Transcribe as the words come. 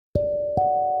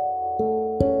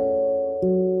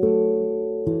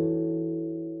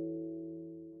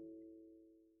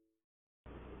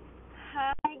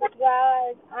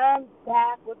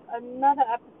another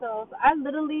episode. So I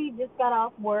literally just got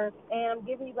off work and I'm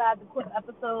giving you guys a quick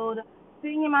episode.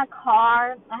 Sitting in my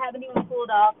car. I haven't even pulled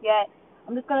off yet.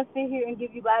 I'm just gonna sit here and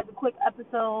give you guys a quick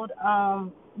episode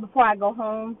before I go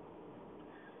home.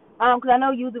 'Cause I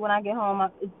know usually when I get home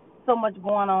it's so much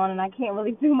going on and I can't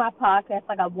really do my podcast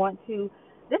like I want to.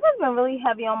 This has been really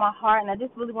heavy on my heart and I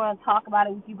just really want to talk about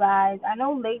it with you guys. I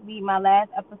know lately my last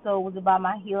episode was about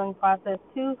my healing process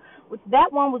too, which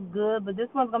that one was good, but this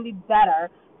one's gonna be better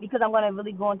because I'm gonna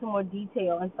really go into more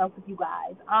detail and stuff with you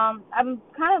guys. I'm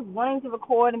kind of wanting to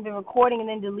record and been recording and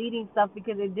then deleting stuff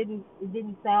because it didn't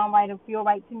sound right or feel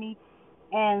right to me.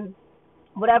 And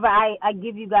whatever I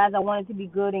give you guys, I want it to be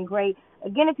good and great.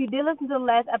 Again, if you did listen to the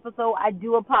last episode, I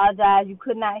do apologize. You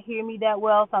could not hear me that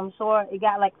well, so I'm sure it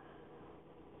got like,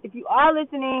 if you are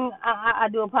listening, I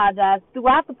do apologize.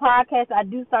 Throughout the podcast, I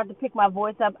do start to pick my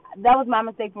voice up. That was my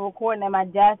mistake for recording at my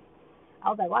desk. I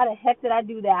was like, why the heck did I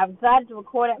do that? I decided to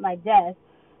record at my desk.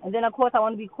 And then, of course, I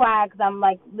want to be quiet because I'm,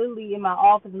 like, literally in my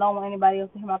office and I don't want anybody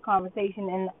else to hear my conversation.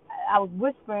 And I was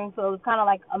whispering, so it was kind of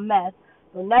like a mess.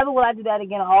 So never will I do that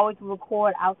again. I always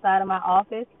record outside of my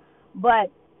office.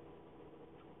 But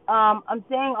I'm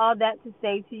saying all that to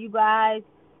say to you guys,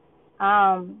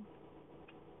 um,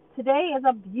 today is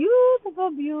a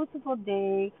beautiful, beautiful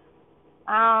day.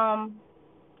 Um,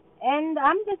 and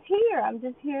I'm just here. I'm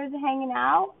just here hanging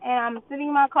out, and I'm sitting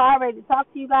in my car ready to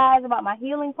talk to you guys about my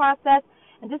healing process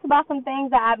and just about some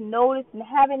things that I've noticed and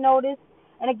haven't noticed.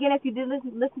 And again, if you did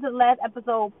listen to the last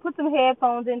episode, put some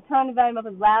headphones in, turn the volume up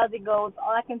as loud as it goes.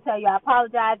 All I can tell you, I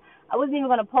apologize. I wasn't even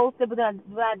going to post it,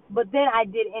 but then I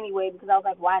did anyway because I was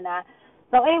like, why not?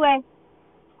 So anyway,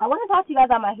 I want to talk to you guys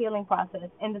about my healing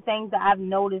process and the things that I've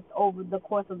noticed over the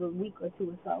course of the week or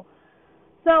two or so.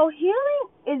 So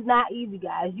healing is not easy,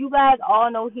 guys. You guys all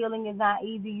know healing is not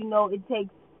easy. You know it takes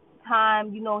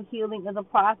time. You know healing is a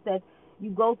process.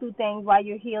 You go through things while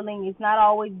you're healing. It's not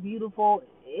always beautiful.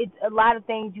 It's a lot of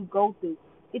things you go through.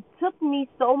 It took me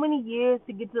so many years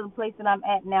to get to the place that I'm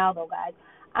at now, though, guys.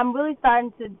 I'm really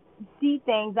starting to see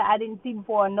things that I didn't see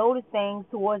before, or notice things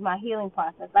towards my healing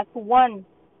process. Like, for one,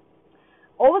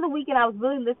 over the weekend, I was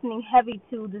really listening heavy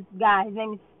to this guy. His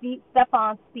name is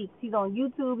Stefan Speaks. He's on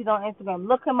YouTube. He's on Instagram.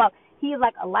 Look him up. He is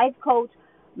like a life coach,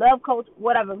 love coach,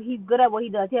 whatever. He's good at what he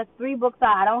does. He has 3 books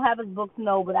out. I don't have his books,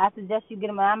 no, but I suggest you get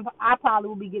them. I probably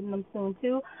will be getting them soon,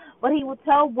 too. But he will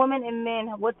tell women and men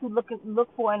what to look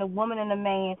for in a woman and a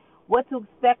man, what to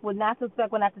expect, what not to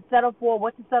expect, what not to settle for,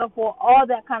 what to settle for, all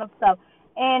that kind of stuff.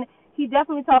 And he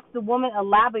definitely talks to women a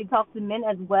lot, but he talks to men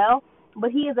as well.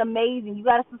 But he is amazing. You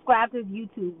gotta subscribe to his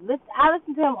YouTube. I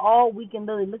listen to him all week and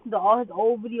literally listen to all his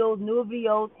old videos, newer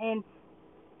videos, and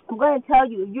I'm gonna tell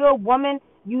you, if you're a woman,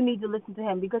 you need to listen to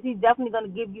him because he's definitely gonna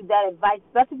give you that advice.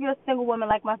 Especially if you're a single woman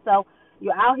like myself,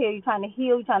 you're out here, you're trying to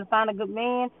heal, you're trying to find a good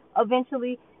man.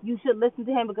 Eventually, you should listen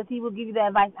to him because he will give you that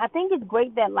advice. I think it's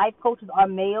great that life coaches are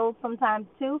males sometimes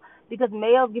too, because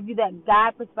males give you that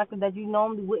guy perspective that you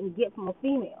normally wouldn't get from a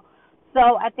female. So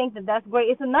I think that that's great.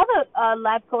 It's another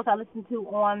life coach I listen to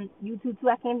on YouTube too.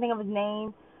 I can't think of his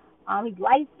name. He's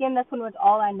light skinned. That's pretty much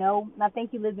all I know. And I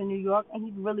think he lives in New York, and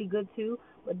he's really good too.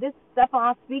 But this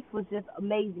Stefan Speaks was just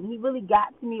amazing. He really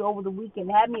got to me over the weekend.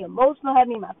 Had me emotional, had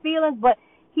me in my feelings, but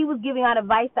he was giving out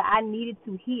advice that I needed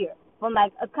to hear from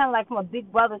like kind of like from a big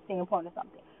brother standpoint or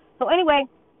something. So anyway,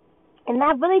 and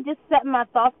I really just set my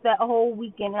thoughts that whole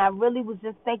weekend, and I really was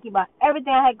just thinking about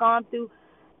everything I had gone through,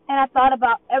 and I thought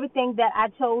about everything that I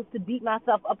chose to beat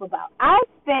myself up about. I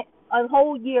spent a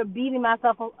whole year beating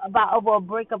myself about over a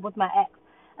breakup with my ex.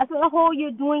 I spent a whole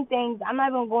year doing things, I'm not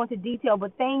even going into detail,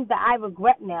 but things that I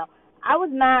regret now. I was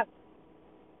not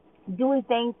doing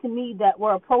things to me that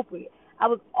were appropriate. I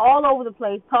was all over the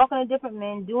place, talking to different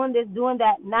men, doing this, doing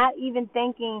that, not even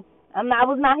thinking. I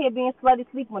was not here being slutty,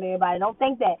 sleeping with everybody. Don't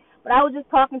think that. But I was just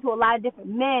talking to a lot of different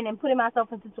men and putting myself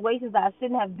in situations that I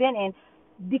shouldn't have been in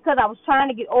because I was trying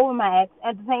to get over my ex.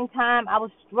 At the same time, I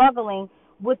was struggling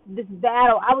with this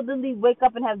battle. I would literally wake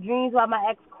up and have dreams about my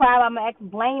ex, cry about my ex,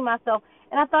 blame myself.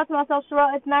 And I thought to myself,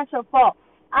 Sherelle, it's not your fault.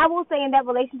 I will say in that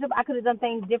relationship, I could have done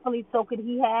things differently, so could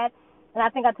he have. And I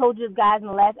think I told you guys in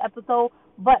the last episode,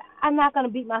 but I'm not going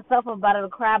to beat myself up about it or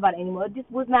cry about it anymore. It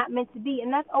just was not meant to be,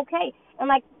 and that's okay. And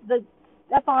like the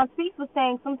Stefan Speaks was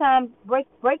saying, sometimes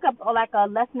breakups are like a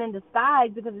lesson in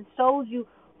disguise because it shows you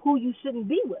who you shouldn't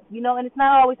be with, and it's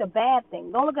not always a bad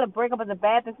thing. Don't look at a breakup as a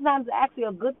bad thing. Sometimes it's actually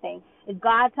a good thing. It's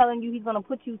God telling you he's going to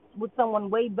put you with someone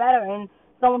way better and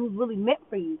someone who's really meant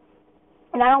for you.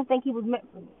 And I don't think he was meant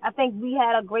for me. I think we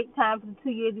had a great time for the 2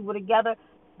 years we were together,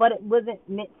 but it wasn't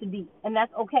meant to be, and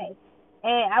that's okay.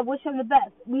 And I wish him the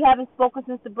best. We haven't spoken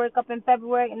since the breakup in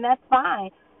February, and that's fine.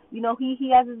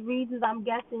 He has his reasons, I'm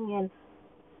guessing, and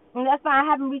that's fine. I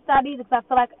haven't reached out either because I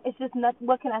feel like it's just not.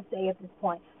 What can I say at this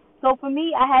point? So for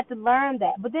me, I had to learn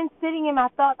that. But then sitting in my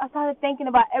thoughts, I started thinking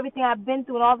about everything I've been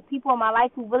through and all the people in my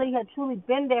life who really had truly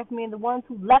been there for me and the ones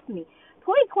who left me.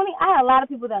 2020, I had a lot of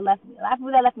people that left me. A lot of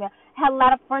people that left me. I had a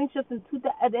lot of friendships at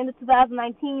the end of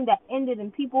 2019 that ended, and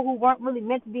people who weren't really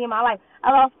meant to be in my life. I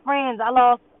lost friends. I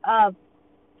lost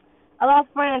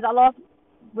friends. I lost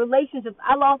relationships.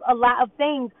 I lost a lot of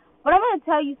things. But I'm going to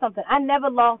tell you something. I never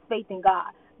lost faith in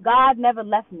God. God never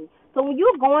left me. So when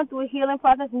you're going through a healing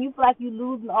process and you feel like you're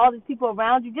losing all these people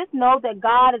around you, just know that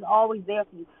God is always there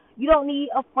for you. You don't need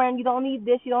a friend. You don't need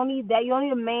this. You don't need that. You don't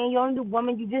need a man. You don't need a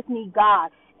woman. You just need God.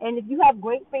 And if you have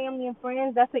great family and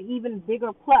friends, that's an even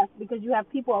bigger plus because you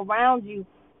have people around you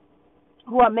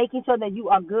who are making sure that you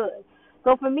are good.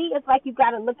 So for me, it's like you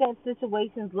got to look at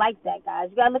situations like that, guys.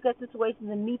 You got to look at situations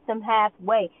and meet them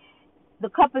halfway. The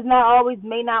cup may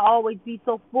not always be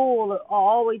so full or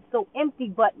always so empty,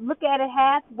 but look at it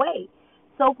halfway.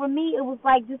 So for me, it was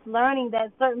like just learning that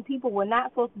certain people were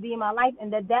not supposed to be in my life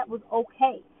and that was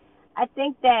okay. I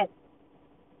think that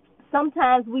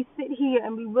sometimes we sit here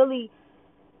and we really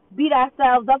beat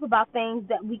ourselves up about things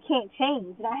that we can't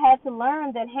change. And I had to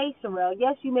learn that, hey, Sherelle,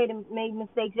 yes, you made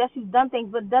mistakes. Yes, you've done things,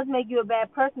 but it doesn't make you a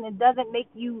bad person. It doesn't make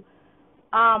you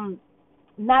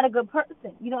not a good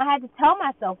person. I had to tell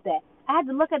myself that. I had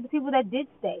to look at the people that did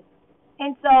stay.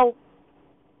 And so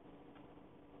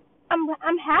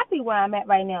I'm happy where I'm at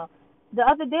right now. The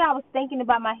other day I was thinking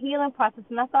about my healing process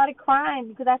and I started crying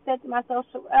because I said to myself,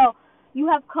 Sherelle, you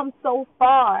have come so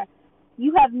far.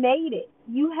 You have made it.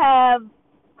 You have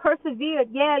persevered.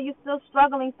 Yeah, you're still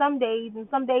struggling some days and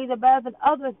some days are better than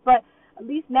others, but at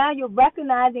least now you're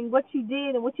recognizing what you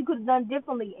did and what you could have done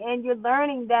differently, and you're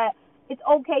learning that it's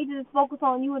okay to just focus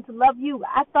on you and to love you.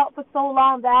 I thought for so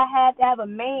long that I had to have a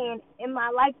man in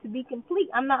my life to be complete.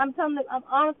 I'm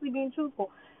honestly being truthful.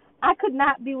 I could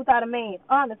not be without a man,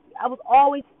 honestly. I was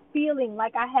always feeling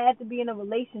like I had to be in a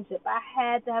relationship. I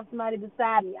had to have somebody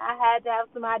beside me. I had to have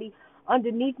somebody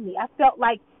underneath me. I felt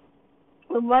like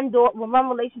when one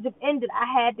relationship ended,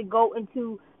 I had to go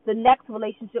into the next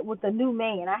relationship with a new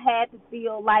man. I had to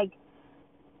feel like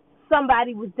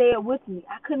somebody was there with me.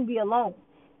 I couldn't be alone.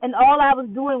 And all I was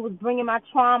doing was bringing my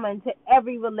trauma into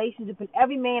every relationship. And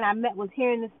every man I met was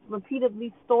hearing this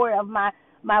repeatedly story of my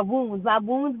wounds. My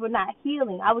wounds were not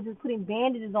healing. I was just putting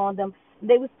bandages on them.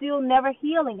 They were still never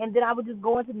healing. And then I would just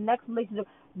go into the next relationship,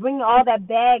 bringing all that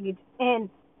baggage and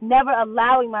never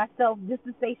allowing myself just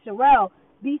to say, Sherelle,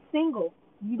 be single.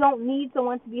 You don't need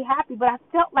someone to be happy. But I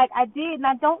felt like I did, and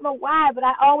I don't know why, but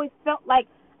I always felt like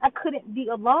I couldn't be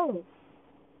alone.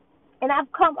 And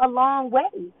I've come a long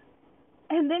way.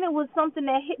 And then it was something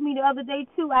that hit me the other day,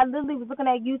 too. I literally was looking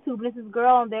at YouTube, and there's this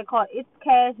girl on there called It's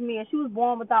Cashmere. She was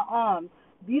born without arms.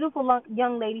 Beautiful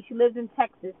young lady. She lives in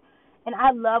Texas. And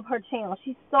I love her channel.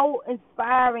 She's so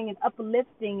inspiring and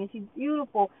uplifting, and she's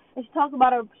beautiful. And she talks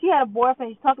about she had a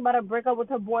boyfriend. She talked about her breakup with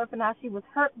her boyfriend, how she was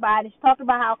hurt by it. And she talked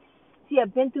about how she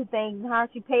had been through things and how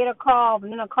she paid her car off,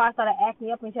 and then her car started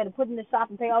acting up, and she had to put it in the shop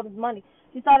and pay all this money.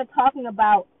 She started talking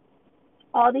about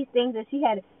all these things that she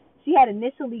had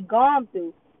initially gone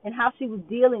through and how she was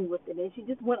dealing with it, and she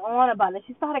just went on about it.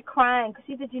 She started crying because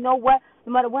she said, you know what,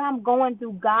 no matter what I'm going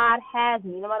through, God has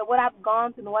me. No matter what I've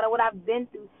gone through, no matter what I've been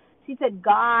through, she said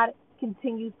God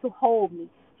continues to hold me.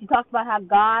 She talks about how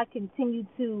God continued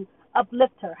to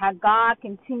uplift her, how God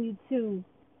continued to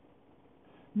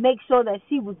make sure that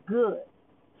she was good.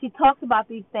 She talks about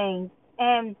these things,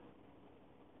 and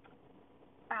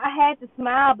I had to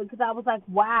smile because I was like,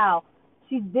 wow,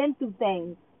 she's been through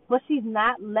things, but she's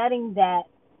not letting that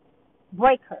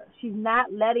break her. She's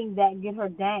not letting that get her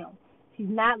down. She's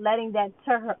not letting that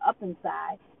tear her up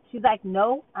inside. She's like,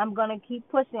 no, I'm going to keep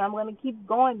pushing. I'm going to keep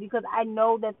going because I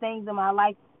know that things in my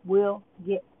life will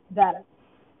get better.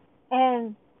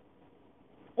 And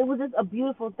it was just a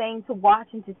beautiful thing to watch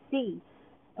and to see.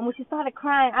 And when she started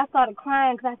crying, I started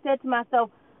crying because I said to myself,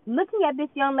 looking at this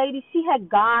young lady, she had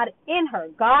God in her.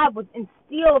 God was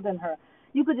instilled in her.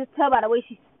 You could just tell by the way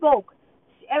she spoke.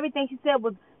 Everything she said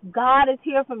was, God is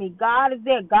here for me. God is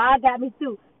there. God got me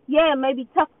through. Yeah, it may be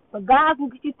tough, but God can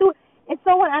get you through it. And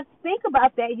so when I think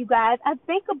about that, you guys, I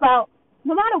think about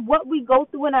no matter what we go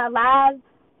through in our lives,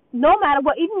 no matter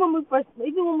what, even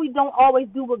when we don't always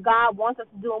do what God wants us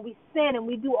to do, and we sin and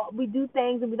we do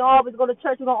things, and we don't always go to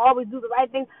church, we don't always do the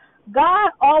right things,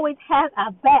 God always has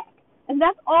our back. And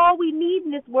that's all we need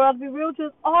in this world, to be real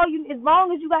truth. As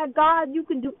long as you got God, you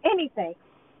can do anything.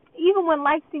 Even when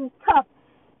life seems tough,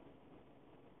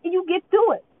 you get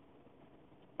through it.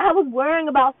 I was worrying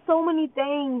about so many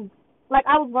things Like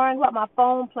I was worrying about my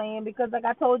phone playing because, like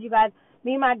I told you guys,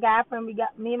 me and my guy friend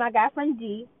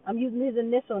D. I'm using his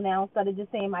initial now instead of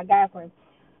just saying my guy friend.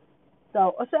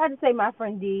 So, or should I just say my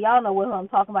friend D? Y'all know what I'm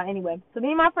talking about anyway. So me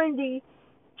and my friend D,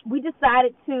 we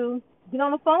decided to get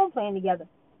on the phone playing together.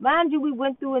 Mind you, we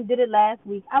went through and did it last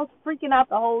week. I was freaking out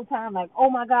the whole time, like, oh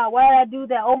my God, why did I do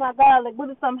that? Oh my God, like, what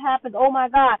if something happens? Oh my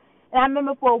God. And I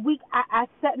remember for a week, I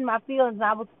sat in my feelings and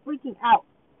I was freaking out.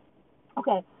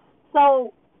 Okay,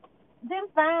 so then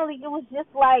finally, it was just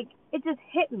like, it just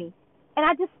hit me. And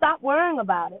I just stopped worrying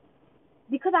about it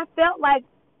because I felt like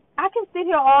I can sit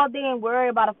here all day and worry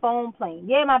about a phone playing.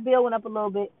 Yeah, my bill went up a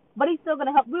little bit, but he's still going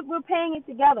to help. We're paying it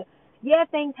together. Yeah,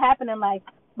 things happen in life.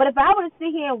 But if I were to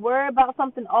sit here and worry about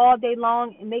something all day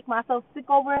long and make myself sick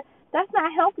over it, that's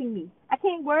not helping me. I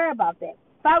can't worry about that.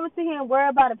 If I were to sit here and worry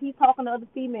about if he's talking to other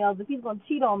females, if he's going to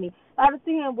cheat on me, if I were to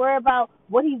sit here and worry about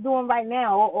what he's doing right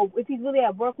now, or if he's really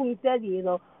at work when he says he is,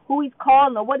 or who he's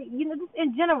calling, or what, just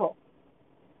in general,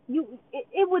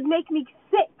 it would make me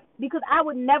sick because I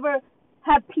would never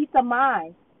have peace of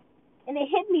mind. And it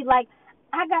hit me like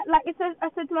I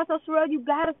said to myself, Sherelle, you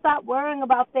gotta stop worrying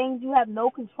about things you have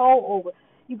no control over.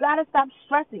 You gotta stop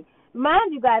stressing.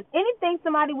 Mind you guys, anything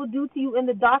somebody will do to you in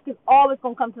the dark is always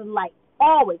gonna come to the light.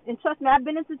 Always. And trust me, I've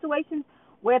been in situations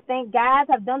where guys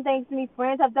have done things to me,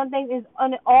 friends have done things,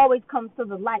 and it always comes to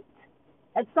the light.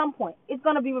 At some point, it's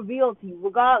going to be revealed to you,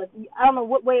 regardless. I don't know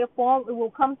what way or form it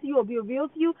will come to you or be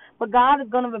revealed to you, but God is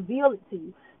going to reveal it to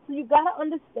you. So you got to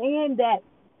understand that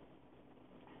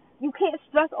you can't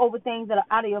stress over things that are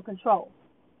out of your control.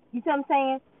 You see what I'm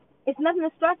saying? It's nothing to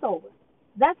stress over.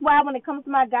 That's why when it comes to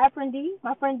my friend D,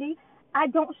 I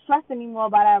don't stress anymore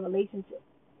about our relationship.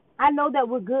 I know that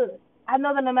we're good. I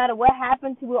know that no matter what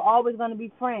happens, we're always going to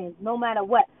be friends, no matter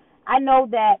what. I know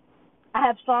that I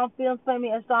have strong feelings for me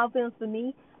and strong feelings for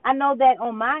me. I know that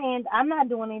on my end, I'm not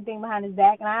doing anything behind his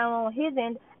back, and I know on his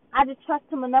end, I just trust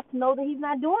him enough to know that he's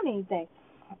not doing anything.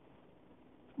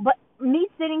 But me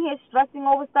sitting here stressing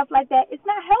over stuff like that, it's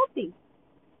not healthy.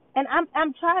 And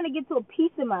I'm trying to get to a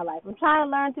peace in my life. I'm trying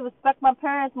to learn to respect my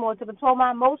parents more, to control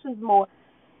my emotions more.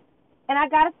 And I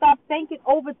gotta stop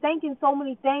overthinking so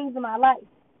many things in my life.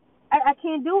 I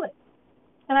can't do it.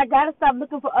 And I gotta stop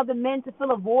looking for other men to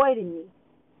fill a void in me.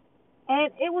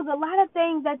 And it was a lot of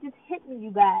things that just hit me,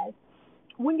 you guys.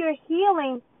 When you're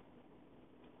healing,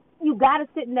 you gotta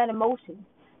sit in that emotion.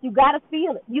 You gotta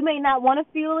feel it. You may not want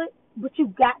to feel it, but you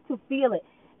got to feel it.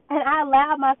 And I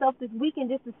allowed myself this weekend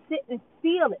just to sit and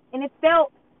feel it. And it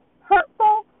felt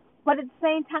hurtful, but at the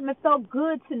same time, it felt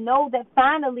good to know that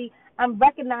finally I'm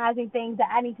recognizing things that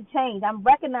I need to change. I'm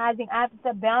recognizing I have to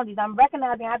set boundaries. I'm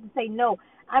recognizing I have to say no.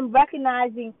 I'm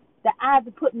recognizing that I have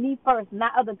to put me first,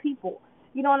 not other people.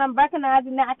 You know, and I'm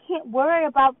recognizing that I can't worry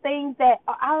about things that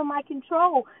are out of my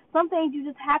control. Some things you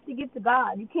just have to give to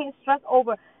God. You can't stress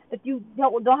over if you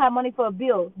don't have money for a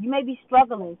bill. You may be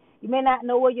struggling. You may not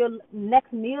know where your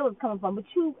next meal is coming from. But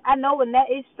I know when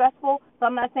that is stressful, so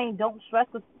I'm not saying don't stress,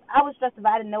 because I would stress if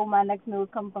I didn't know where my next meal is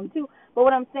coming from too. But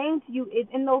what I'm saying to you is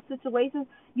in those situations,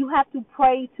 you have to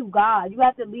pray to God. You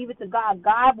have to leave it to God.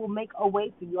 God will make a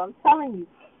way for you. I'm telling you.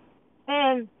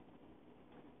 And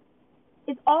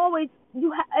it's always,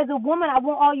 as a woman, I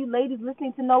want all you ladies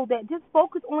listening to know that just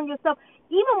focus on yourself.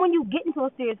 Even when you get into a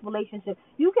serious relationship,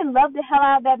 you can love the hell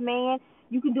out of that man.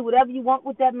 You can do whatever you want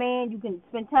with that man. You can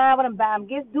spend time with him, buy him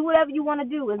gifts, do whatever you want to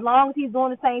do, as long as he's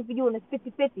doing the same for you and it's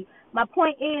 50-50. My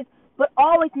point is, but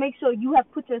always make sure you have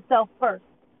put yourself first.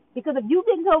 Because if you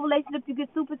get into a relationship, you get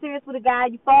super serious with a guy,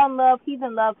 you fall in love, he's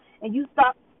in love, and you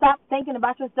stop thinking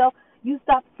about yourself, you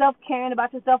stop self-caring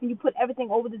about yourself, and you put everything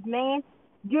over this man,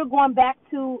 you're going back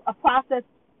to a process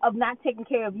of not taking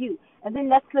care of you. And then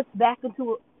that slips back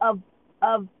into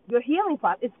of your healing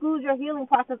process. It screws your healing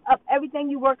process up. Everything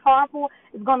you worked hard for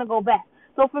is going to go back.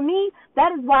 So for me,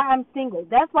 that is why I'm single.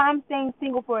 That's why I'm staying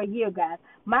single for a year, guys.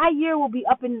 My year will be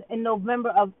up in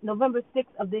November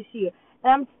 6th of this year.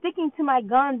 And I'm sticking to my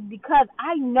guns because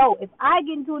I know if I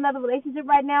get into another relationship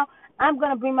right now, I'm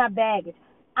going to bring my baggage.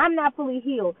 I'm not fully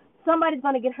healed. Somebody's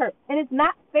going to get hurt. And it's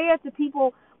not fair to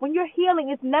people. When you're healing,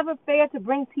 it's never fair to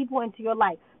bring people into your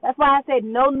life. That's why I said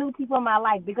no new people in my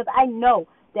life, because I know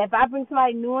that if I bring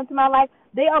somebody new into my life,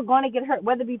 they are going to get hurt,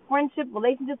 whether it be friendship,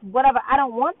 relationships, whatever. I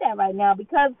don't want that right now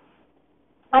because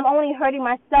I'm only hurting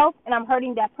myself and I'm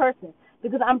hurting that person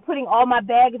because I'm putting all my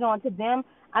baggage onto them.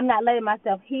 I'm not letting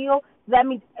myself heal. That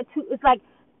means it's like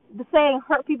the saying,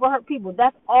 hurt people hurt people.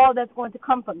 That's all that's going to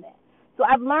come from that. So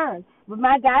I've learned. With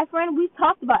my guy friend, we've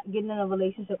talked about getting in a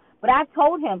relationship, but I've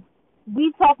told him,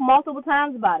 we talked multiple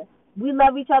times about it. We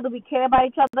love each other. We care about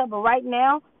each other. But right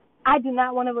now, I do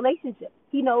not want a relationship.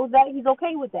 He knows that. He's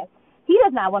okay with that. He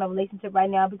does not want a relationship right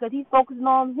now because he's focusing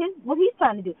on what he's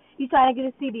trying to do. He's trying to get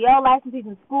his CDL license. He's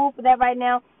in school for that right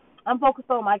now. I'm focused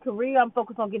on my career. I'm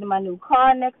focused on getting my new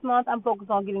car next month. I'm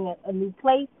focused on getting a new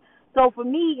place. So for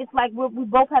me, it's like we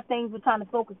both have things we're trying to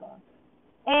focus on.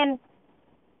 And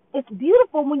it's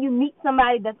beautiful when you meet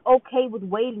somebody that's okay with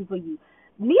waiting for you.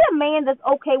 Meet a man that's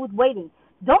okay with waiting.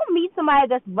 Don't meet somebody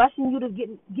that's rushing you to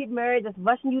get married, that's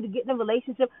rushing you to get in a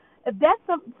relationship. If that's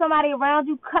somebody around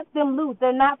you, cut them loose.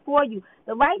 They're not for you.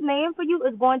 The right man for you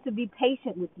is going to be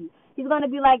patient with you. He's going to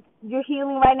be like, you're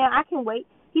healing right now. I can wait.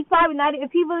 He's probably not,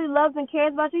 if he really loves and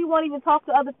cares about you, he won't even talk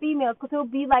to other females because he'll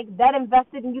be like that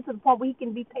invested in you to the point where he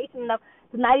can be patient enough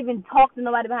to not even talk to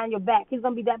nobody behind your back. He's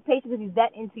going to be that patient because he's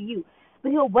that into you.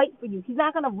 But he'll wait for you. He's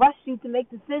not going to rush you to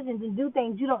make decisions and do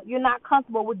things you're not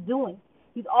comfortable with doing.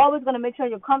 He's always going to make sure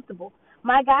you're comfortable.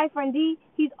 My guy friend D,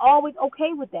 he's always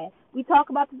okay with that. We talk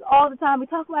about this all the time. We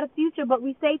talk about the future, but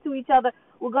we say to each other,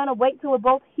 we're going to wait till we're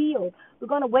both healed. We're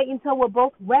going to wait until we're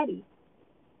both ready.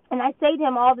 And I say to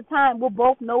him all the time, we'll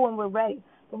both know when we're ready.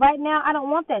 But right now, I don't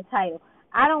want that title.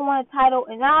 I don't want a title.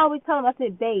 And I always tell him, I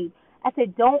said, babe, I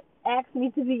said, don't ask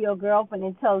me to be your girlfriend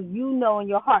until you know in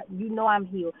your heart, you know I'm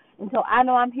healed. Until I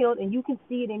know I'm healed and you can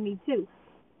see it in me too.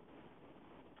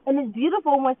 And it's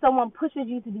beautiful when someone pushes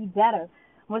you to be better,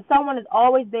 when someone is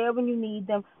always there when you need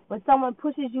them, when someone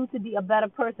pushes you to be a better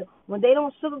person, when they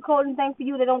don't sugarcoat anything for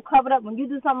you, they don't cover it up. When you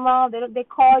do something wrong, they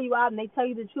call you out and they tell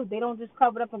you the truth. They don't just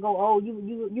cover it up and go, oh, you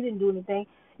didn't do anything.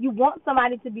 You want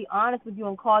somebody to be honest with you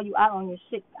and call you out on your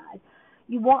shit, guys.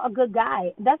 You want a good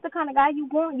guy. That's the kind of guy you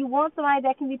want. You want somebody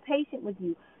that can be patient with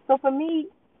you. So for me,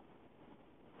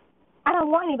 I don't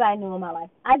want anybody new in my life.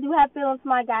 I do have feelings for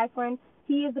my guy friend.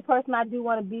 He is the person I do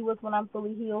want to be with when I'm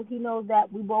fully healed. He knows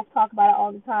that. We both talk about it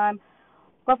all the time.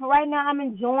 But for right now, I'm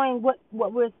enjoying what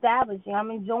we're establishing. I'm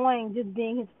enjoying just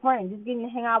being his friend, just getting to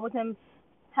hang out with him,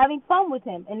 having fun with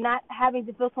him, and not having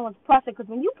to feel so much pressure. Because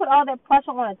when you put all that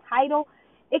pressure on a title,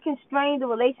 it can strain the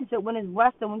relationship when it's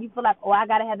rushed and when you feel like, oh, I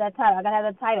got to have that title. I got to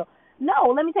have that title.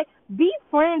 No, let me tell you, be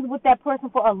friends with that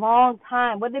person for a long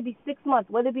time, whether it be 6 months,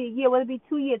 whether it be a year, whether it be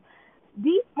 2 years.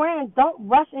 These friends don't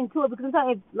rush into it because I'm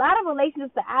telling you, a lot of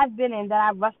relationships that I've been in that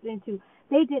I rushed into,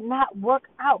 they did not work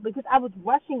out because I was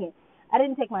rushing it. I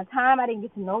didn't take my time. I didn't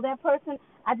get to know that person.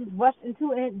 I just rushed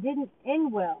into it and it didn't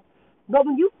end well. But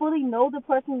when you fully know the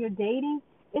person you're dating,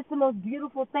 it's the most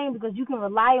beautiful thing because you can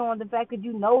rely on the fact that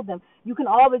you know them. You can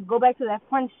always go back to that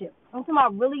friendship. I'm talking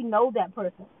about really know that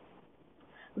person.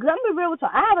 Because I'm going to be real with you.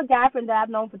 I have a guy friend that I've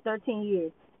known for 13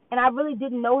 years, and I really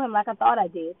didn't know him like I thought I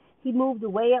did. He moved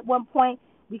away at one point.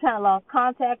 We kind of lost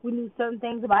contact. We knew certain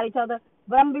things about each other.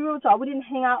 But I'm going to be real with y'all. We didn't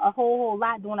hang out a whole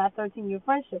lot during our 13-year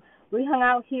friendship. We hung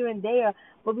out here and there,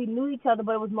 but we knew each other,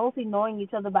 but it was mostly knowing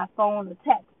each other by phone or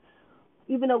text.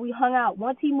 Even though we hung out,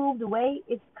 once he moved away,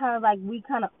 it's kind of like we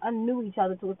kind of unknew each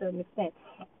other to a certain extent.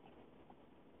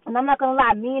 And I'm not going to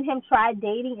lie, me and him tried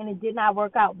dating, and it did not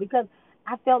work out because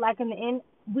I felt like in the end,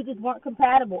 we just weren't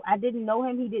compatible. I didn't know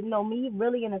him. He didn't know me,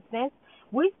 really, in a sense.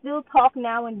 We still talk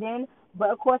now and then, but,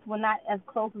 of course, we're not as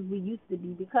close as we used to be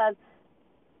because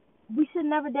we should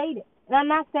never date it. And I'm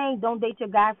not saying don't date your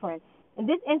guy friend. In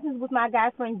this instance with my guy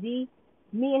friend D,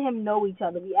 me and him know each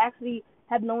other. We actually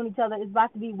have known each other. It's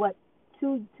about to be, what,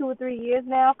 two or 3 years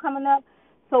now coming up.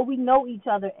 So we know each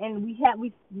other, and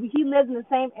he lives in the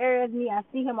same area as me. I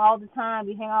see him all the time.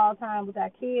 We hang out all the time with our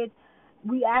kids.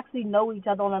 We actually know each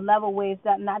other on a level where it's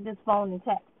not just phone and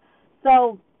text.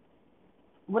 So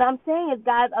what I'm saying is,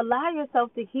 guys, allow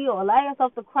yourself to heal. Allow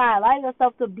yourself to cry. Allow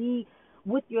yourself to be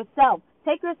with yourself.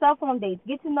 Take yourself on dates.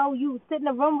 Get to know you. Sit in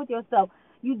a room with yourself.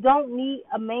 You don't need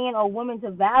a man or woman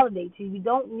to validate you. You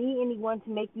don't need anyone to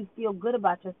make you feel good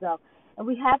about yourself. And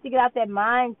we have to get out that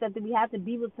mindset that we have to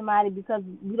be with somebody because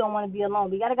we don't want to be alone.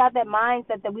 We got to get out that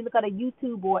mindset that we look at a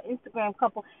YouTube or Instagram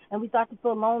couple and we start to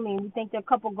feel lonely and we think their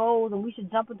couple goals and we should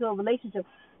jump into a relationship.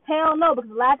 Hell no, because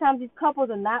a lot of times these couples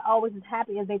are not always as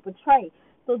happy as they portray.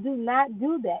 So do not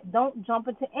do that. Don't jump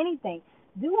into anything.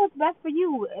 Do what's best for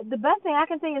you. The best thing I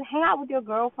can say is hang out with your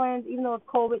girlfriends, even though it's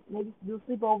COVID, maybe do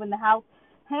sleepover in the house.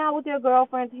 Hang out with your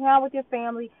girlfriends, hang out with your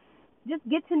family. Just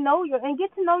get to know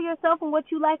yourself and what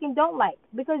you like and don't like,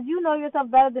 because you know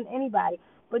yourself better than anybody.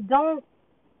 But don't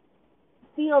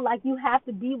feel like you have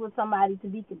to be with somebody to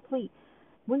be complete.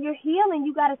 When you're healing,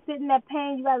 you got to sit in that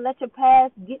pain. You got to let your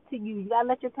past get to you. You got to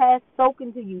let your past soak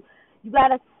into you. You got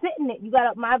to sit in it.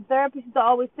 My therapist used to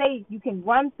always say, you can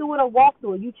run through it or walk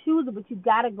through it. You choose it, but you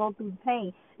got to go through the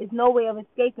pain. There's no way of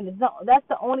escaping it. That's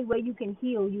the only way you can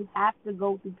heal. You have to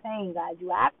go through pain, guys. You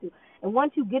have to. And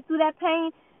once you get through that pain,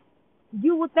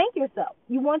 you will thank yourself.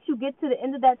 Once you get to the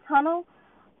end of that tunnel,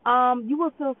 you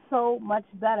will feel so much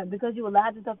better because you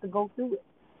allowed yourself to go through it.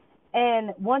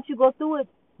 And once you go through it,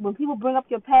 when people bring up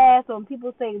your past or when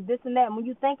people say this and that, and when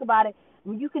you think about it,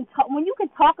 when you can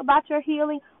talk about your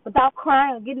healing without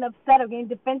crying or getting upset or getting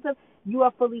defensive, you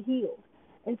are fully healed.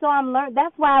 And so I'm learned.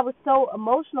 That's why I was so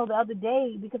emotional the other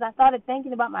day because I started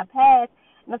thinking about my past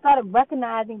and I started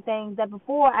recognizing things that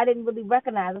before I didn't really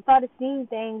recognize. I started seeing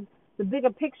things, the bigger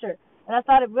picture, and I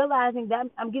started realizing that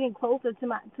I'm getting closer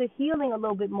to healing a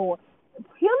little bit more.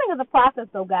 Healing is a process,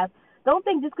 though, guys. Don't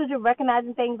think just because you're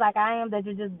recognizing things like I am that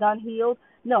you're just done healed.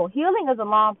 No, healing is a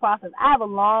long process. I have a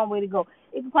long way to go.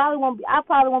 I probably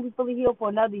won't be fully healed for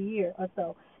another year or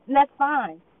so, and that's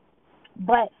fine.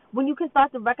 But when you can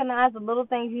start to recognize the little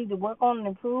things you need to work on and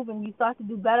improve, and you start to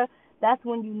do better, that's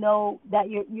when you know that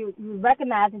you're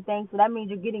recognizing things. So that means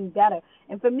you're getting better.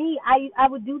 And for me, I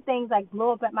would do things like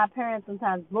blow up at my parents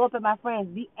sometimes, blow up at my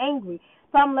friends, be angry.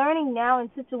 So I'm learning now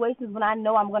in situations when I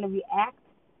know I'm going to react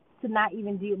to not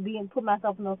even put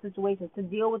myself in those situations, to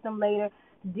deal with them later,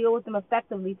 to deal with them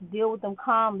effectively, to deal with them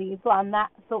calmly, so I'm not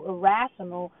so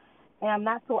irrational and I'm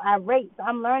not so irate. So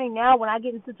I'm learning now when I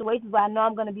get in situations where I know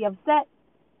I'm going to be upset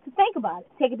to think about it,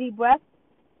 take a deep breath,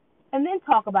 and then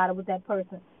talk about it with that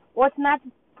person, or to not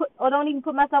put or don't even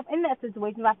put myself in that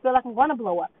situation if I feel like I'm going to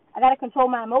blow up. I got to control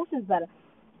my emotions better.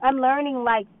 I'm learning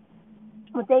like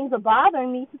when things are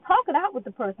bothering me to talk it out with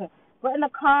the person, but in a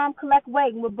calm, collect way.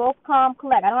 We're both calm,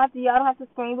 collect. I don't have to yell, I don't have to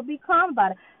scream, but be calm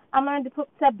about it. I'm learning to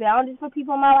set boundaries for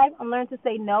people in my life. I'm learning to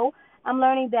say no. I'm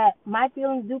learning that my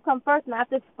feelings do come first, and I have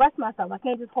to express myself. I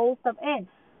can't just hold stuff in.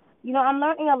 I'm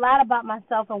learning a lot about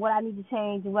myself and what I need to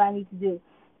change and what I need to do.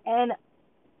 And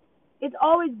it's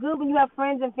always good when you have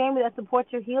friends and family that support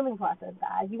your healing process,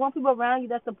 guys. You want people around you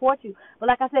that support you. But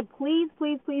like I said, please,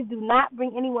 please, please do not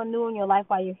bring anyone new in your life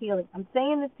while you're healing. I'm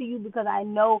saying this to you because I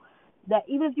know that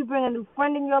even if you bring a new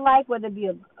friend in your life, whether it be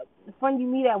a friend you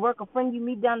meet at work, a friend you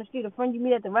meet down the street, a friend you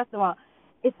meet at the restaurant,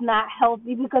 it's not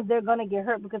healthy because they're going to get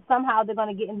hurt because somehow they're going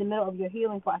to get in the middle of your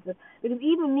healing process. Because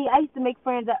even me, I used to make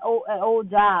friends at old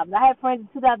jobs. I had friends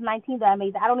in 2019 that I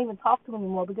made that I don't even talk to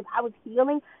anymore because I was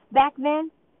healing back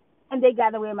then and they got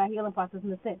in the way of my healing process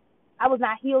in a sense. I was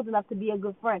not healed enough to be a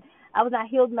good friend. I was not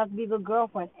healed enough to be a good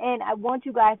girlfriend. And I want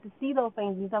you guys to see those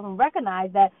things in yourself and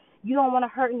recognize that you don't want to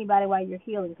hurt anybody while you're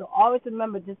healing. So always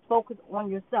remember, just focus on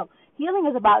yourself. Healing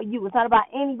is about you. It's not about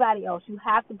anybody else. You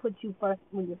have to put you first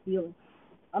when you're healing.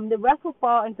 The rest will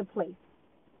fall into place.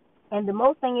 And the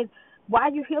most thing is,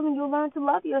 while you're healing, you'll learn to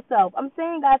love yourself. I'm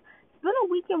saying, guys, spend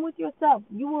a weekend with yourself.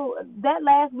 You will. That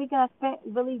last weekend I spent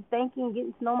really thinking,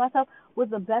 getting to know myself was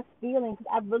the best feeling because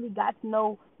I really got to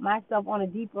know myself on a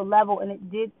deeper level, and it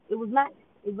did. It was nice.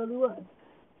 It really was.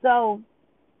 So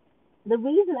the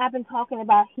reason I've been talking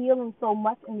about healing so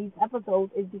much in these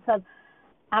episodes is because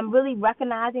I'm really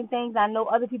recognizing things. I know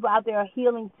other people out there are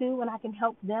healing too, and I can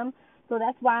help them. So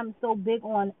that's why I'm so big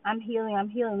on I'm healing, I'm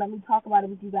healing. Let me talk about it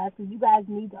with you guys because you guys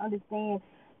need to understand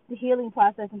the healing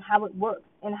process and how it works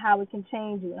and how it can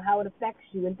change you and how it affects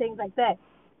you and things like that.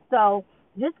 So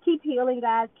just keep healing,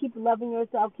 guys. Keep loving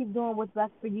yourself. Keep doing what's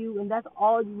best for you, and that's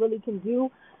all you really can do.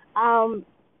 Um,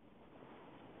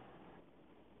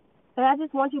 and I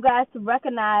just want you guys to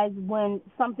recognize when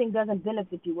something doesn't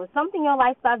benefit you. When something in your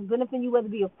life starts benefiting you, whether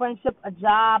it be a friendship, a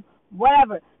job,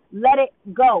 whatever, let it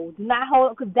go. Do not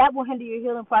hold it because that will hinder your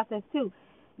healing process too.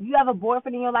 If you have a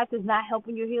boyfriend in your life that's not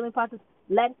helping your healing process,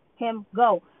 let him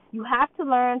go. You have to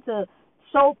learn to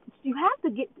show, you have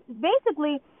to get,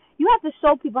 basically, you have to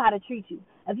show people how to treat you.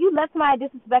 If you let somebody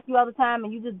disrespect you all the time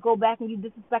and you just go back and you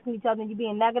disrespecting each other and you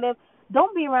being negative,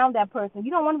 don't be around that person.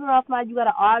 You don't want to be around somebody you got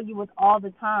to argue with all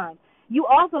the time. You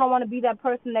also don't want to be that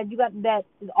person that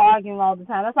is arguing all the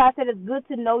time. That's why I said it's good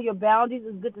to know your boundaries.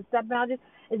 It's good to set boundaries.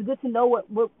 It's good to know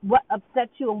what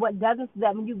upsets you and what doesn't, so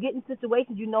that when you get in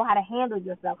situations, you know how to handle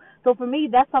yourself. So for me,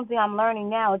 that's something I'm learning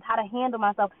now is how to handle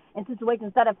myself in situations.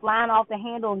 Instead of flying off the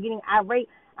handle and getting irate,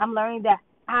 I'm learning that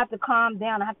I have to calm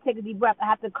down. I have to take a deep breath. I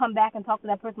have to come back and talk to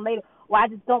that person later, or I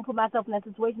just don't put myself in that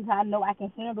situation until I know I can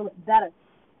handle it better.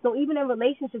 So even in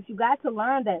relationships, you got to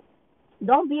learn that.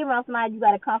 Don't be around somebody you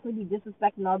got to constantly be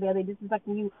disrespecting all day. Or they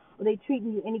disrespecting you or they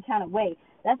treating you any kind of way.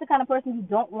 That's the kind of person you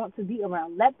don't want to be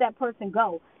around. Let that person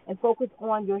go and focus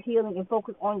on your healing and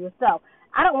focus on yourself.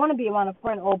 I don't want to be around a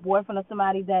friend or a boyfriend or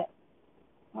somebody that,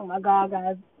 oh my God,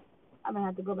 guys, I'm going to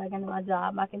have to go back into my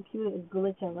job. My computer is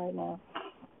glitching right now.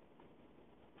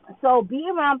 So be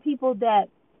around people that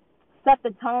set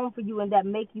the tone for you and that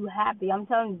make you happy. I'm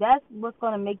telling you, that's what's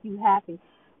going to make you happy.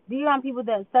 Be around people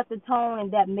that set the tone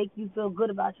and that make you feel good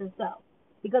about yourself.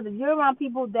 Because if you're around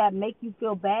people that make you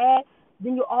feel bad,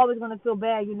 then you're always going to feel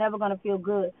bad. You're never going to feel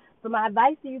good. So my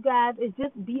advice to you guys is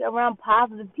just be around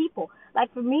positive people.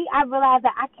 Like for me, I realized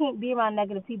that I can't be around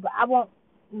negative people. I won't.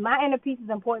 My inner peace is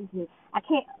important to me. I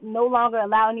can't no longer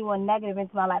allow anyone negative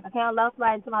into my life. I can't allow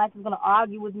somebody into my life that's going to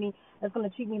argue with me, that's going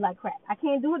to treat me like crap. I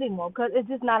can't do it anymore because it's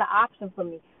just not an option for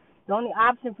me. The only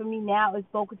option for me now is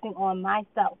focusing on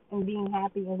myself and being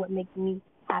happy and what makes me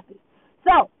happy.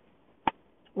 So,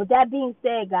 with that being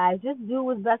said, guys, just do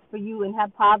what's best for you and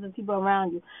have positive people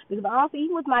around you. Because honestly,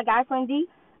 even with my guy friend D,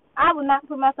 I would not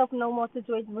put myself in no more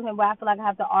situations with him where I feel like I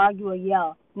have to argue or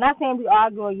yell. Not saying we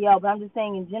argue or yell, but I'm just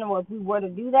saying in general, if we were to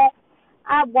do that,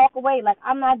 I'd walk away. Like,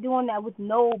 I'm not doing that with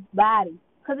nobody.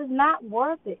 Because it's not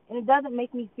worth it. And it doesn't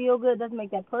make me feel good. It doesn't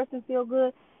make that person feel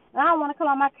good. And I don't want to come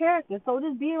out my character. So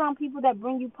just be around people that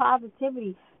bring you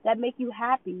positivity, that make you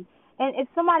happy. And if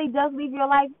somebody does leave your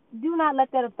life, do not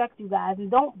let that affect you guys. And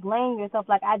don't blame yourself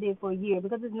like I did for a year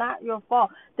because it's not your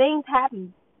fault. Things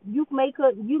happen. You may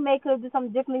could have done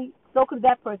something differently, so could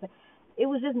that person. It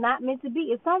was just not meant to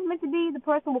be. If something's meant to be, the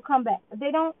person will come back. If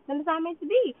they don't, then it's not meant to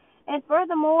be. And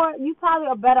furthermore, you probably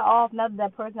are better off now that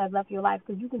that person has left your life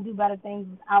because you can do better things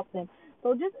without them.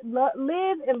 So just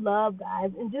live and love, guys,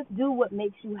 and just do what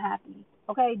makes you happy.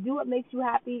 Okay, do what makes you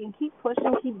happy and keep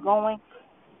pushing, keep going.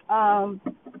 Um,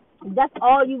 that's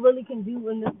all you really can do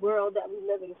in this world that we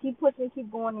live in. Keep pushing,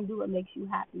 keep going, and do what makes you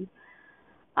happy.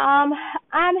 I'm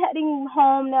heading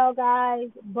home now, guys,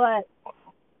 but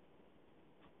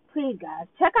please, guys,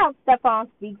 check out Stefan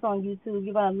Speaks on YouTube.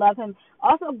 You're gonna love him.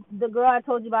 Also, the girl I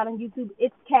told you about on YouTube,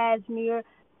 it's Cashmere.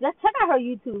 Just check out her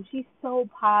YouTube. She's so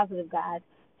positive, guys.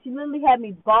 She literally had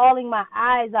me bawling my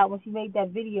eyes out when she made that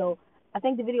video. I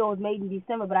think the video was made in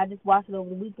December, but I just watched it over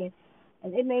the weekend,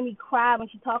 and it made me cry when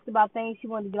she talked about things she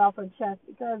wanted to get off her chest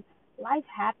because life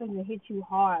happens and hits you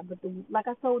hard. But like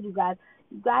I told you guys,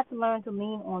 you got to learn to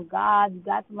lean on God. You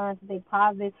got to learn to stay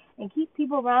positive and keep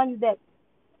people around you that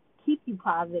keep you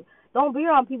positive. Don't be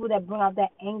around people that bring out that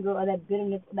anger or that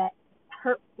bitterness or that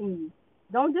hurt in you.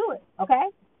 Don't do it, okay?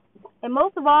 And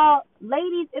most of all,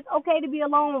 ladies, it's okay to be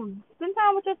alone. Spend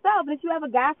time with yourself. And if you have a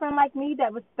guy friend like me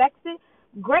that respects it,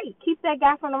 great. Keep that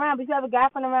guy friend around. But if you have a guy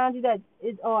friend around you that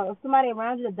is, or somebody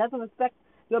around you that doesn't respect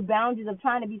your boundaries of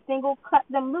trying to be single, cut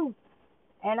them loose.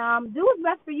 And do what's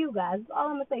best for you, guys. That's all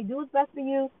I'm gonna say. Do what's best for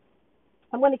you.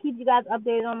 I'm going to keep you guys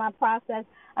updated on my process.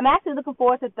 I'm actually looking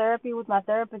forward to therapy with my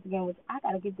therapist again, which I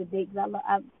got to get the date because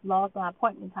I've lost my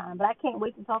appointment time. But I can't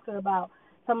wait to talk to her about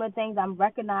some of the things I'm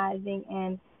recognizing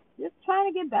and just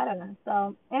trying to get better.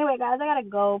 So, anyway, guys, I got to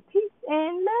go. Peace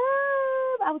and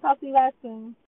love. I will talk to you guys soon.